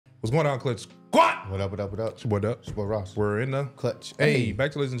What's going on, Clutch? Squad! What up, what up, what up? It's your boy Duck. It's your boy Ross. We're in the Clutch. Hey,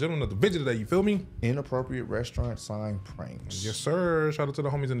 back to ladies and gentlemen of the video today, you feel me? Inappropriate restaurant sign pranks. Yes, sir. Shout out to the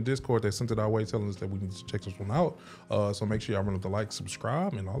homies in the Discord. They sent it our way telling us that we need to check this one out. So make sure y'all run up the like,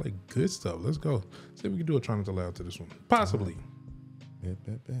 subscribe, and all that good stuff. Let's go. See if we can do a trying to loud to this one. Possibly. Bet.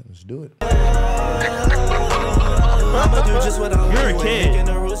 Let's do it. You're a kid.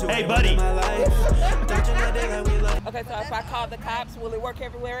 Hey, buddy. Okay, so if I call the cops, will it work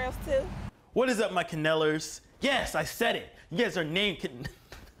everywhere else too? What is up, my canellers? Yes, I said it. You guys are named.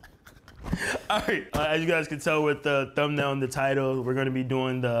 All right, as you guys can tell with the thumbnail and the title, we're going to be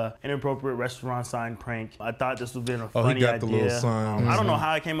doing the inappropriate restaurant sign prank. I thought this would have been a funny he got idea. the little sign. I don't know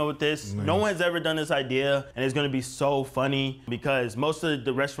how I came up with this. No one's ever done this idea, and it's going to be so funny because most of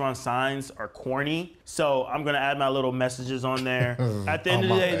the restaurant signs are corny. So I'm going to add my little messages on there. At the end of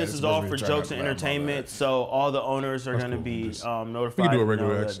the day, this is all for jokes and entertainment. So all the owners are going to be notified. We can do a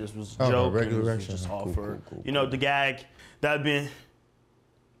regular action. That this was a joke. Regular and action. Just all Cool, for cool. you know, the gag that been.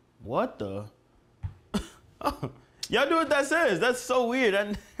 What the? Y'all do what that says. That's so weird.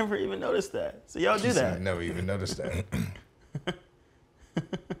 I never even noticed that. So y'all do that. I never even noticed that.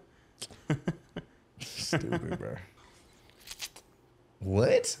 Stupid, bro.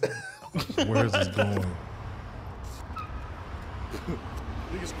 What? Where's this going?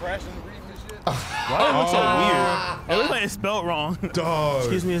 Niggas crashing and reading this shit. Why it looks so weird? It looks like it's spelled wrong. Dog.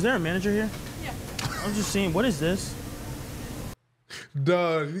 Excuse me, is there a manager here? Yeah. I'm just seeing, what is this?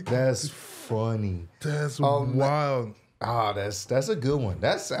 Dog. That's funny. That's wild. Ah, that's a good one.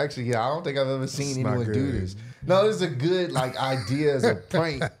 That's actually, I don't think I've ever seen not anyone do good. this. No, it's a good idea as a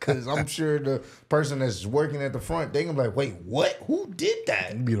prank because I'm sure the person that's working at the front, they gonna be like, wait, what? Who did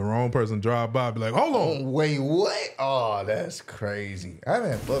that? You'd be the wrong person to drive by, be like, hold on. Wait, what? Oh, that's crazy. I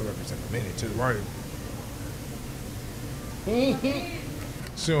haven't had blood records in a minute too. Right.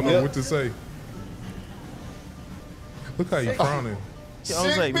 She don't know what to say. Look how you frowning. I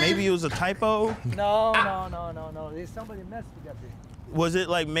was like, maybe it was a typo. No. There's somebody messed it up there. Was it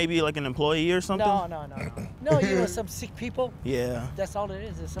like maybe like an employee or something? No. No, you know, some sick people. Yeah. That's all it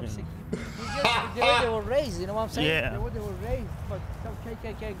is. There's some sick people. The way they were raised, you know what I'm saying? Yeah. The way they were raised, but some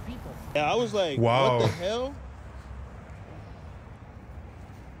KKK people. Yeah, I was like, wow. what the hell?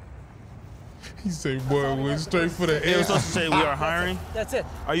 He said, boy, went straight for the It was air. supposed to say we are hiring. That's it.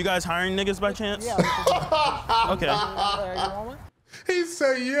 Are you guys hiring niggas by chance? Yeah. Okay. You want one? He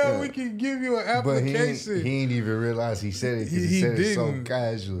said, yeah, we can give you an But he application. ain't even realize he said it because He he said it so didn't.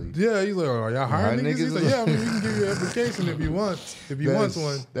 casually. Yeah, he's like, are y'all hiring niggas? He's like, yeah, I mean, we can give you an application if you want. If you want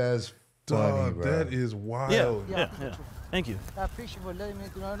one. That's funny, Dog, bro. that is wild. Yeah. Thank you. I appreciate you for letting me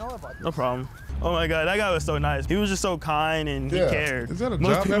know about this. No problem. Oh my God, that guy was so nice. He was just so kind and he Yeah. cared. Is that a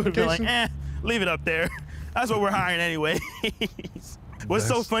Most job people would be like, application? leave it up there. That's what we're hiring anyway. What's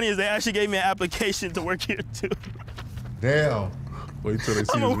so funny is they actually gave me an application to work here too. Damn. Wait till they see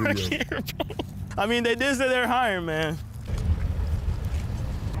I'm gonna this work video. here, bro. I mean, they did say they're hiring, man.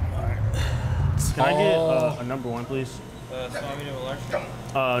 All right. Can I get a number one, please? Small, medium, or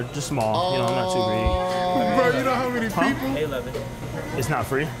large? Just small. You know, I'm not too Bro, you know how many people? greedy. It's not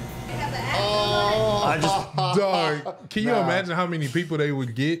free. I just Dog, can you imagine how many people they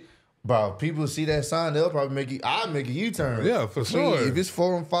would get? Bro, people see that sign, they'll probably make you, I'll make a U-turn. Yeah, for sure. If it's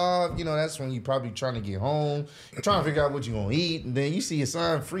 4 and 5, you know, that's when you probably trying to get home, trying to figure out what you're going to eat, and then you see a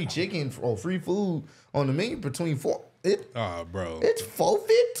sign, free chicken or free food on the menu between bro. It's $4.50.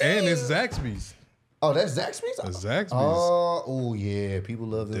 And it's Zaxby's. Oh, that's Zaxby's? It's Zaxby's. Oh, yeah. People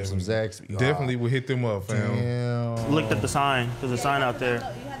love them some Zaxby's. Definitely would hit them up, fam. Damn. looked at the sign. There's a sign out there.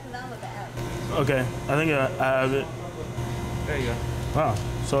 You have to download the app. Okay, I think I have it. There you go. Wow,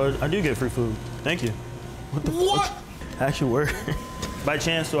 so I do get free food. Thank you. What the fuck? Actually work. By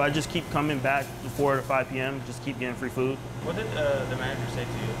chance, so I just keep coming back 4 to 5 p.m., just keep getting free food? What did the manager say to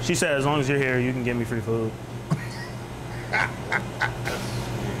you? She said, as long as you're here, you can get me free food.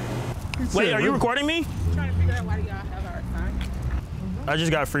 Wait, are you recording me? Trying to figure out why y'all have our sign. I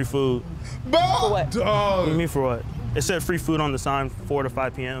just got free food. For what? Dog. What do you mean for what? It said free food on the sign, 4 to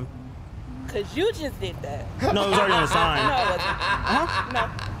 5 p.m. Cause you just did that. No, it was already on the sign. No, it wasn't. Huh? No.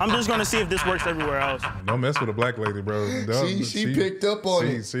 I'm just gonna see if this works everywhere else. Don't mess with a black lady, bro. She picked up on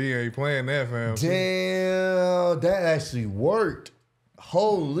it. She ain't playing that, fam. Damn, that actually worked.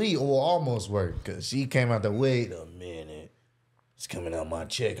 Holy, or almost worked, because she came out the, wait a minute. It's coming out my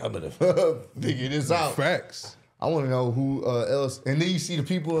check. I better figure this out. Facts. I want to know who else. And then you see the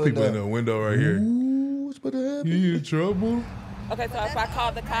people in the window right here. Ooh, what's about to happen? You in trouble? Okay, so if I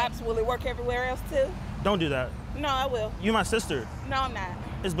call the cops, will it work everywhere else too? Don't do that. No, I will. You my sister. No, I'm not.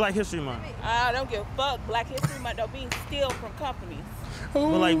 It's Black History Month. I don't give a fuck. Black History Month don't mean steal from companies. But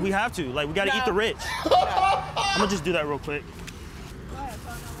like we have to. Like we gotta eat the rich. I'm gonna just do that real quick.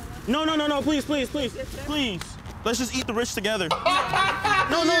 No, please. Let's just eat the rich together.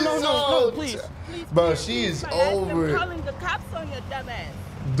 No, please. Bro, she is over I'm it. calling the cops on your dumb ass.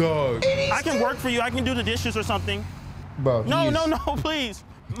 Dog. I can work for you. I can do the dishes or something. Bro, No, please.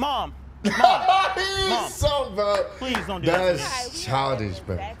 Mom. He's so bro. Please don't do that. That's childish,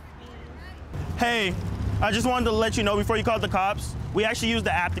 bro. Hey, I just wanted to let you know before you called the cops, we actually used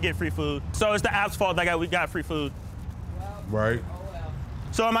the app to get free food. So it's the app's fault that we got free food. Right.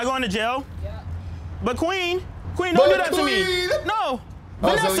 So am I going to jail? Yeah. But Queen, don't do that to me. No.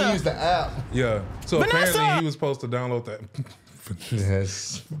 Vanessa. Oh, so he used the app. Yeah. So Vanessa! apparently he was supposed to download that.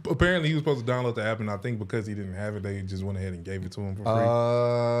 Yes. Apparently he was supposed to download the app, and I think because he didn't have it, they just went ahead and gave it to him for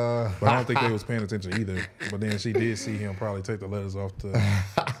free. But I don't think they was paying attention either. But then she did see him probably take the letters off the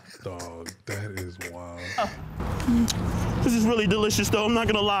dog. That is wild. This is really delicious though, I'm not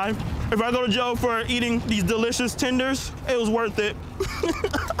gonna lie. If I go to jail for eating these delicious tenders, it was worth it.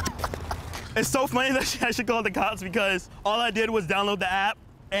 It's so funny that I should call the cops because all I did was download the app.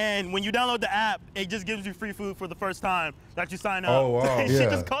 And when you download the app, it just gives you free food for the first time that you sign up. Oh, wow. She Yeah.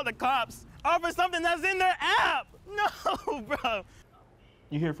 just called the cops over something that's in their app. No, bro.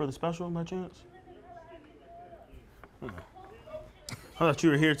 You here for the special by chance? I thought you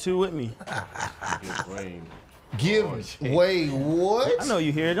were here too with me. Wait, what? I know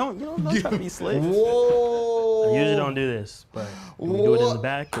you here. Don't try to be slick. Whoa. I usually don't do this, but do we do it in the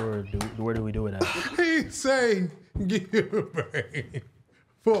back or where do we do it at? He say, give it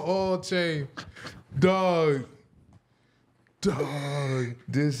for all change. Dog.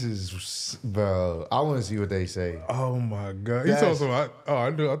 This is, bro. I want to see what they say. Oh my God. He told some, I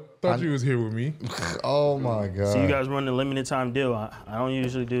thought you was here with me. Oh my God. So you guys run a limited time deal. I don't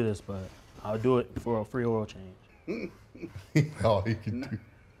usually do this, but I'll do it for a free oil change. Oh, he can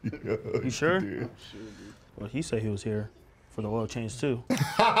do. You sure? Well, he said he was here for the oil change too.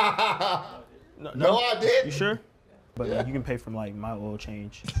 No, I didn't. You sure? But you can pay for like my oil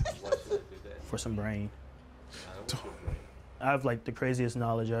change for some brain. I have like the craziest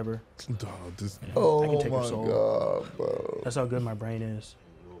knowledge ever. Dog, this, I can Oh take your my soul. God, bro. That's how good my brain is.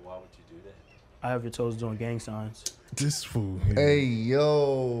 Why would you do that? I have your toes doing gang signs. this fool. Hey,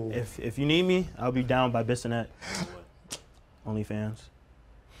 yo. If you need me, I'll be down by Bissonnet. OnlyFans.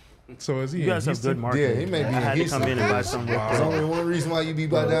 So is he You in guys have Houston? good marketing. Yeah, he may be I in had to Houston. come in and buy some real There's quick. only one reason why you be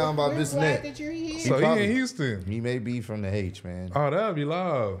down by We're glad Bissonnet. that you're here. So he probably- in Houston. He may be from the H, man. Oh, that'd be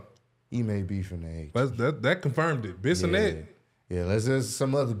loud. He may be from the H. That confirmed it. Bissonnet. Yeah, there's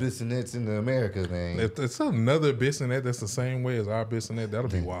some other Bissonnets in the Americas, man. If it's another Bissonnet that's the same way as our Bissonnet, that'll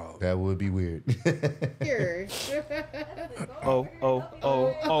be wild. That would be weird. Here.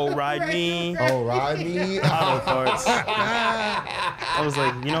 Oh, ride me. Oh, ride me. Auto parts. I was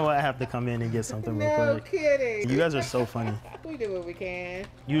like, you know what? I have to come in and get something real No quick. kidding. You guys are so funny. We do what we can.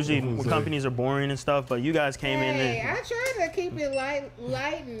 Usually when companies are boring and stuff, but you guys came in Hey, and I try to keep it light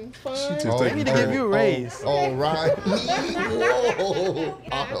and fun. just Oh, take- need to give you a raise. Oh, ride me. Whoa.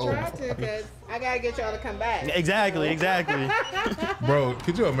 I try to because I gotta get y'all to come back. Exactly. Bro,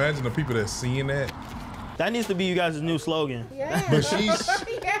 could you imagine the people that's seeing that? That needs to be you guys' new slogan. Yeah. But she's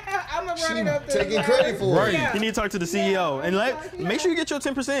yeah, I'm gonna run it up there. taking credit for Right. it. You need to talk to the CEO and make sure you get your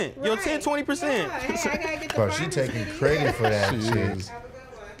 10%, your 10, 20%. Yeah, hey, I gotta get the Bro, she finals taking CD. credit for that She shit. is. Have a good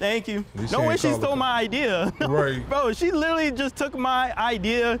one. Thank you. least No she way ain't she call stole it- my idea. Right. Bro, she literally just took my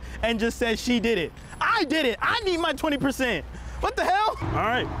idea and just said she did it. I did it. I need my 20%. What the hell? All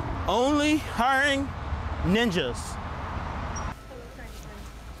right. Only hiring ninjas.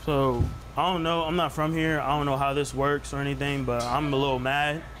 So, I don't know. I'm not from here. I don't know how this works or anything, but I'm a little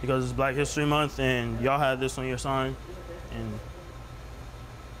mad because it's Black History Month and y'all had this on your sign. And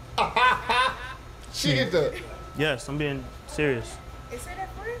She hit the. yes, I'm being serious. Is it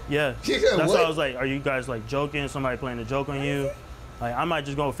a free? Yeah. She said That's what? why I was like, are you guys like joking? Somebody playing a joke on you? Like, I might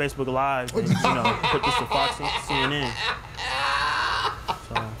just go on Facebook Live and, put this to Fox and CNN.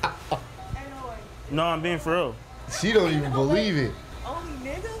 So, no, I'm being for real. She don't even believe it. Only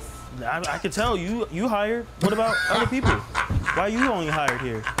niggas? I could tell you hired. What about other people? Why you only hired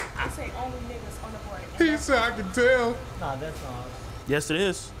here? You say only niggas on the board. He said, I can tell. Nah, that's not. Yes, it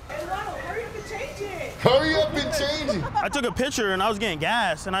is. Hey, Ronald, hurry up and change it. Hurry up and change it. I took a picture and I was getting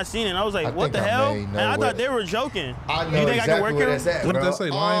gas and I seen it and I was like, I what think the I hell? may And know I where- thought they were joking. I know you think exactly I can work where here? that's at. What did bro. that say,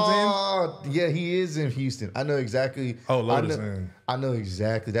 Lions Oh, yeah, he is in Houston. I know exactly. Oh, I Lotus know, Inn. I know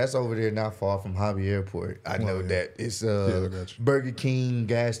exactly. That's over there, not far from Hobby Airport. I know yeah. that. It's I got you. Burger King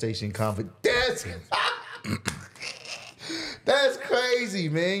gas station complex. That's crazy. crazy,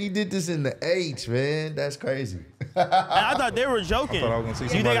 man. You did this in the H, man. That's crazy. And I thought they were joking. I thought I was gonna see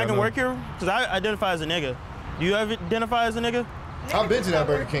Do you think somebody I can I know. work here? Because I identify as a nigga. Do you ever identify as a nigga? I've been to that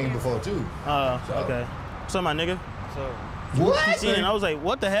Burger King before, too. Okay. So my nigga. What? Seen it, and I was like,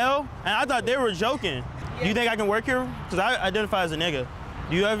 what the hell? And I thought they were joking. Do you think I can work here? Because I identify as a nigga.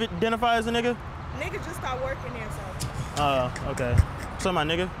 Do you ever identify as a nigga? Nigga just started working there, so. Okay. So my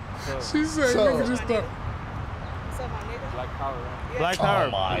nigga. She said, So- nigga, just stop. So my nigga. Black power, right? Black power.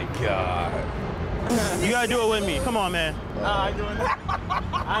 Oh, my God. You gotta do it with me. Come on, man. Nah, I ain't doing that.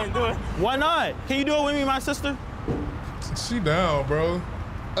 I ain't doing it. Why not? Can you do it with me, my sister? She down, bro.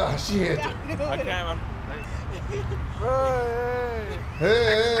 Oh, shit. I can't. I'm,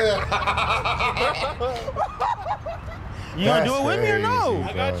 Hey. You gonna do it with me or no?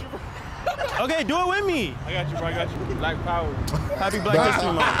 I got you. Okay, do it with me. I got you, bro. I got you. Black power. Happy Black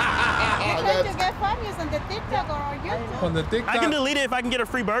History Month. You're trying to get famous on the TikTok or on YouTube. On the TikTok. I can delete it if I can get a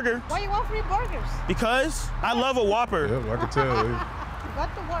free burger. Why you want free burgers? Because I love a Whopper. Yep, I can tell. You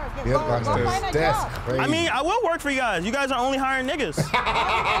got to work. Yep, Go find a that's job. crazy. I mean, I will work for you guys. You guys are only hiring niggas.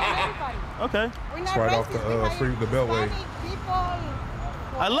 Everybody. Okay. We're It's not right off racist. the, We hire free- the Beltway. Hispanic people.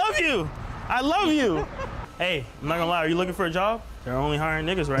 I love you. I love you. Hey, I'm not gonna lie. Are you looking for a job? They're only hiring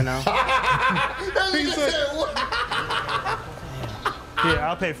niggas right now. Here,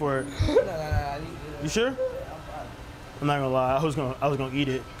 I'll pay for it. You sure? I'm not gonna lie. I was gonna eat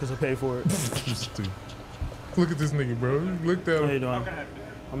it because I paid for it. Stupid. Look at this nigga, bro. Look How you at him. doing?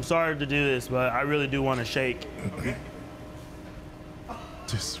 I'm sorry to do this, but I really do want to shake.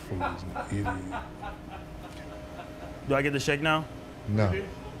 This fool is an idiot. Do I get the shake now? No.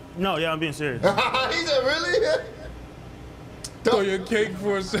 No, yeah, I'm being serious. He said, really? Throw your cake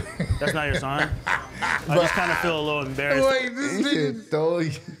for a second. That's not your sign. I just kind of feel a little embarrassed. Wait, this He nigga said, throw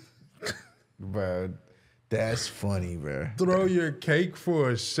you. Bro, that's funny, bro. throw your cake for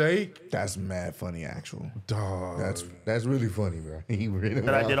a shake? That's mad funny, actual. Dog. That's really funny, bro. He really.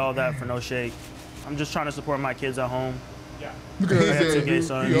 That I did all that for no shake. I'm just trying to support my kids at home. Look at He I have that. two said gay he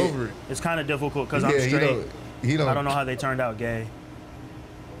sons. over it. It's kind of difficult because I'm Yeah, straight. he don't. I don't know how they turned out gay.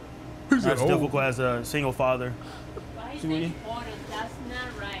 He said, That's oh. difficult as a single father. Why is See what it you- important? That's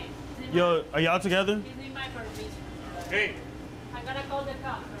not right. It's Yo, are y'all together? in my permission. Hey. I gotta call the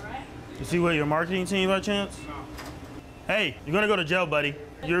cops, alright? You see what your marketing team by chance? Hey, you're gonna go to jail, buddy.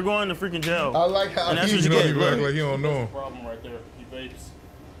 You're going to freaking jail. I like how And that's he. what You you know, get. he act Look. like he don't know him. Problem right there. He vapes.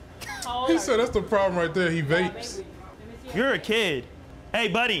 How old He are said you? that's the problem right there. He Yeah, vapes. baby. Let me see your You're a kid. Hey,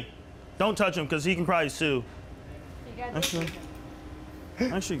 buddy, don't touch him because he can probably sue. You got this?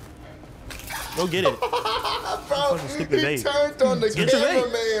 Actually, go get it. Bro, stupid he vape. turned on the Get your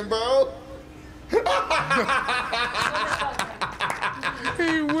vape. cameraman, bro.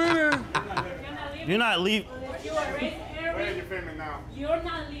 He winning. You're not leaving. You are raised Eric. You're filming now. You're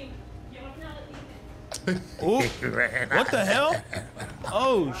not leaving. You're not leaving. Ooh, what the hell?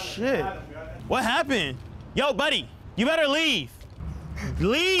 Oh shit! What happened? Yo, buddy, you better leave.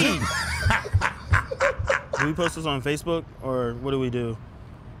 Leave. Do we post this on Facebook or what do we do?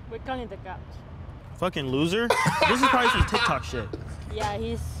 We're calling the cops. Fucking loser. This is probably some TikTok shit. Yeah,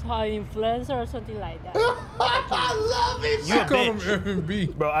 he's an influencer or something like that. I love it. You a Call him bitch. F&B.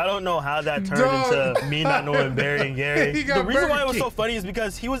 Bro, I don't know how that turned Dog. into me not knowing Barry and Gary. He got The reason why it was Burger so funny is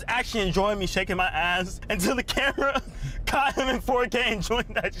because he was actually enjoying me shaking my ass until the camera caught him in 4K enjoying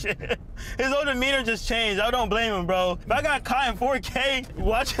that shit. His whole demeanor just changed. I don't blame him, bro. If I got caught in 4K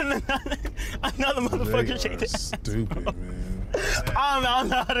watching another motherfucker shake They that are ass, stupid, man.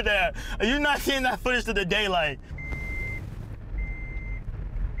 I'm out of there. You're not seeing that footage to the daylight.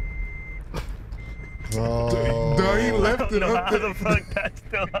 Oh, Dog, he left I it don't know up how there. the fuck that's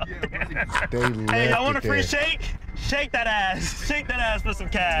still up there. they left Hey, y'all want a it free there. shake? Shake that ass. Shake that ass for some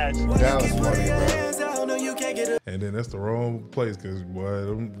cash. That was funny, bro. And then that's the wrong place, cause boy,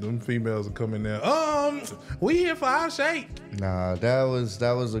 them females are coming there. We here for our shake. Nah, that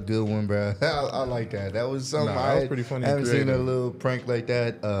was a good one, bro. I like that. That was something Nah, that was I pretty funny and haven't seen a creative. little prank like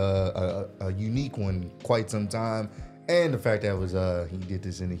that, a unique one quite some time. And the fact that was he did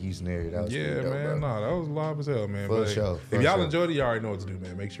this in the Houston area. That was Yeah, pretty dope, man. bro. Nah, that was live as hell, man. For But sure, for if y'all sure. enjoyed it, you already know what to do,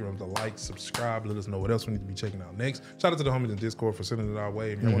 man. Make sure to like, subscribe, let us know what else we need to be checking out next. Shout out to the homies in Discord for sending it our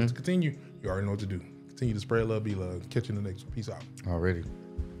way. If you want us to continue, you already know what to do. Continue to spread love, be love. Catch you in the next one. Peace out. Already.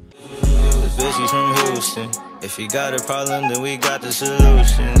 The bitch is from Houston. If you got a problem, then we got the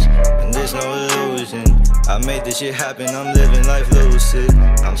solutions. And there's no illusion. I made this shit happen, I'm living life lucid.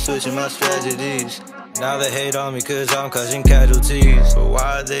 I'm switching my strategies. Now they hate on me cause I'm causing casualties. But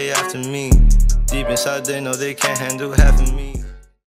why are they after me? Deep inside they know they can't handle half of me.